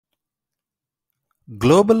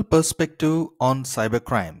Global perspective on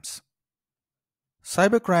cybercrimes.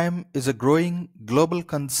 Cybercrime is a growing global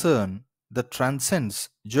concern that transcends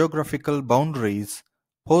geographical boundaries,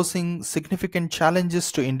 posing significant challenges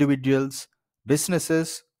to individuals,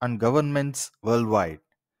 businesses, and governments worldwide.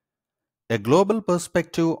 A global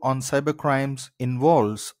perspective on cybercrimes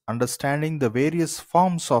involves understanding the various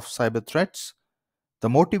forms of cyber threats, the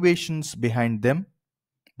motivations behind them,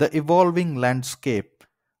 the evolving landscape,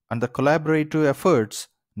 and the collaborative efforts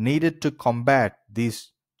needed to combat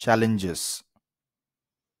these challenges.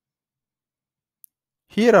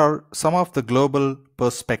 Here are some of the global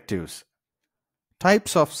perspectives.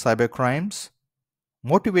 Types of cybercrimes,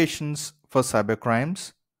 motivations for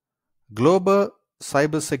cybercrimes, global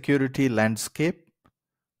cybersecurity landscape,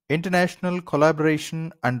 international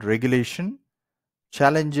collaboration and regulation,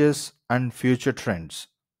 challenges and future trends.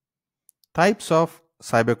 Types of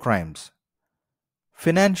cybercrimes.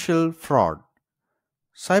 Financial fraud.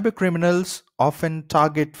 Cybercriminals often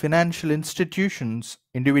target financial institutions,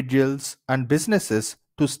 individuals, and businesses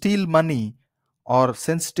to steal money or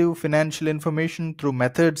sensitive financial information through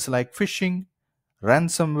methods like phishing,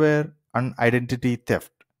 ransomware, and identity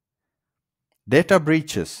theft. Data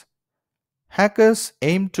breaches. Hackers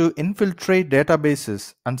aim to infiltrate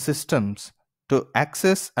databases and systems to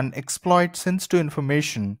access and exploit sensitive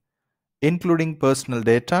information, including personal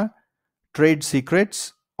data, trade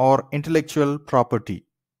secrets, or intellectual property.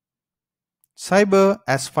 Cyber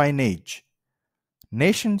espionage.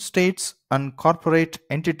 Nation states and corporate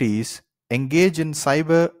entities engage in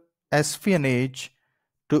cyber espionage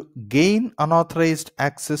to gain unauthorized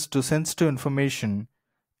access to sensitive information,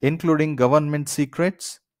 including government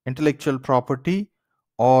secrets, intellectual property,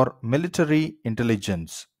 or military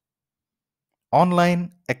intelligence.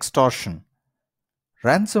 Online extortion.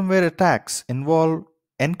 Ransomware attacks involve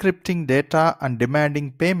encrypting data and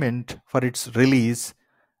demanding payment for its release,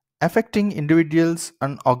 affecting individuals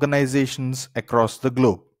and organizations across the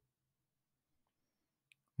globe.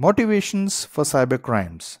 Motivations for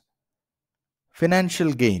cybercrimes.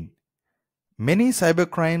 Financial gain. Many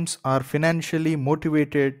cybercrimes are financially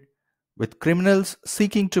motivated, with criminals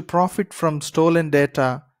seeking to profit from stolen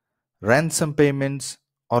data, ransom payments,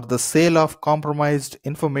 or the sale of compromised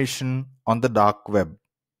information on the dark web.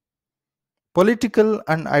 Political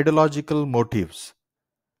and ideological motives.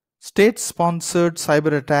 State-sponsored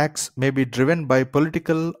cyber attacks may be driven by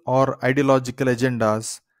political or ideological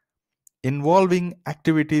agendas involving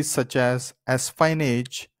activities such as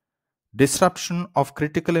espionage, disruption of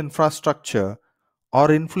critical infrastructure,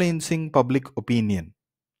 or influencing public opinion.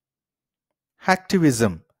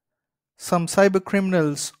 Hacktivism. Some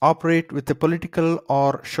cybercriminals operate with a political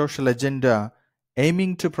or social agenda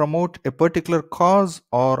aiming to promote a particular cause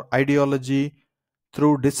or ideology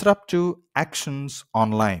through disruptive actions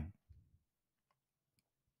online.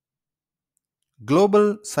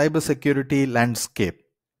 Global cybersecurity landscape.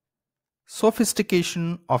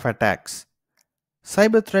 Sophistication of attacks.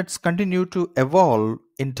 Cyber threats continue to evolve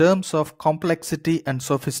in terms of complexity and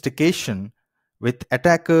sophistication, with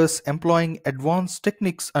attackers employing advanced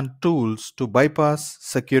techniques and tools to bypass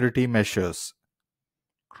security measures.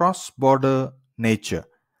 Cross-border nature.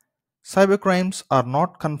 Cybercrimes are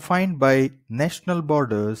not confined by national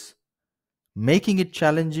borders, making it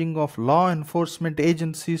challenging of law enforcement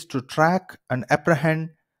agencies to track and apprehend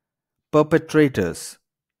perpetrators.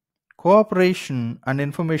 Cooperation and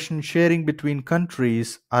information sharing between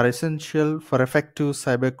countries are essential for effective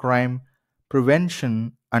cybercrime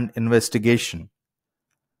prevention and investigation.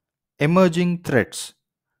 Emerging threats.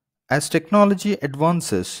 As technology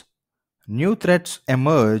advances, new threats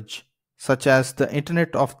emerge, such as the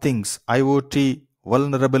Internet of Things (IoT)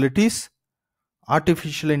 vulnerabilities,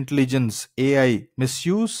 artificial intelligence (AI)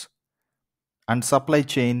 misuse, and supply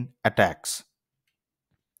chain attacks.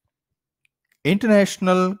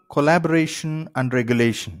 International collaboration and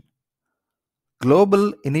regulation.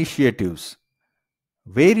 Global initiatives.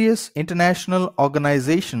 Various international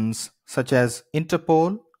organizations such as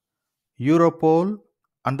Interpol, Europol,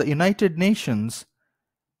 and the United Nations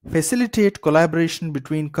facilitate collaboration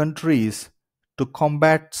between countries to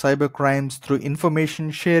combat cybercrimes through information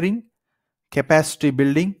sharing, capacity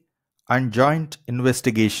building, and joint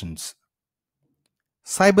investigations.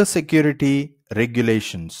 Cybersecurity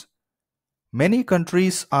regulations. Many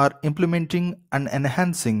countries are implementing and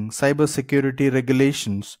enhancing cybersecurity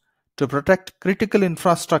regulations to protect critical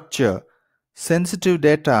infrastructure, sensitive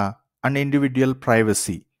data, and individual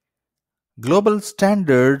privacy. Global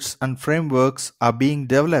standards and frameworks are being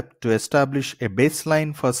developed to establish a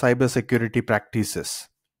baseline for cybersecurity practices.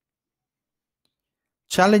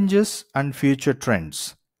 Challenges and future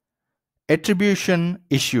trends. Attribution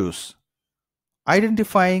issues.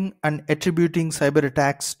 Identifying and attributing cyber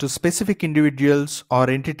attacks to specific individuals or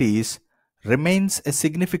entities remains a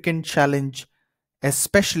significant challenge,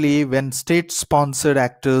 especially when state sponsored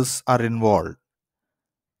actors are involved.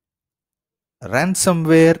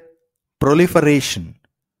 Ransomware proliferation.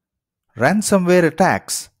 Ransomware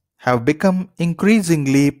attacks have become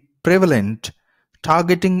increasingly prevalent,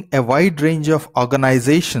 targeting a wide range of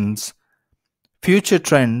organizations. Future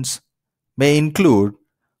trends may include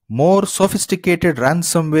more sophisticated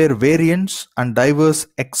ransomware variants and diverse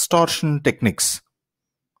extortion techniques.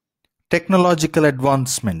 Technological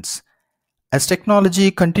advancements. As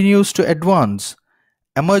technology continues to advance,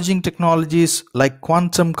 emerging technologies like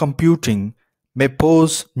quantum computing may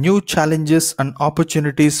pose new challenges and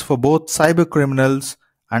opportunities for both cybercriminals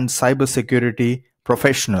and cybersecurity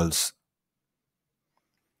professionals.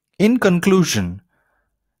 In conclusion,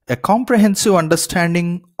 a comprehensive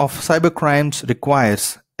understanding of cybercrimes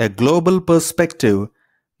requires a global perspective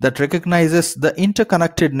that recognizes the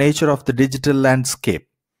interconnected nature of the digital landscape.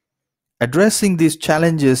 Addressing these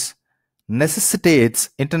challenges necessitates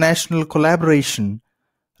international collaboration,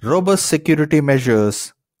 robust security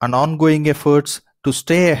measures, and ongoing efforts to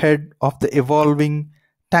stay ahead of the evolving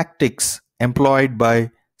tactics employed by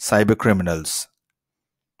cybercriminals.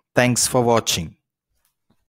 Thanks for watching.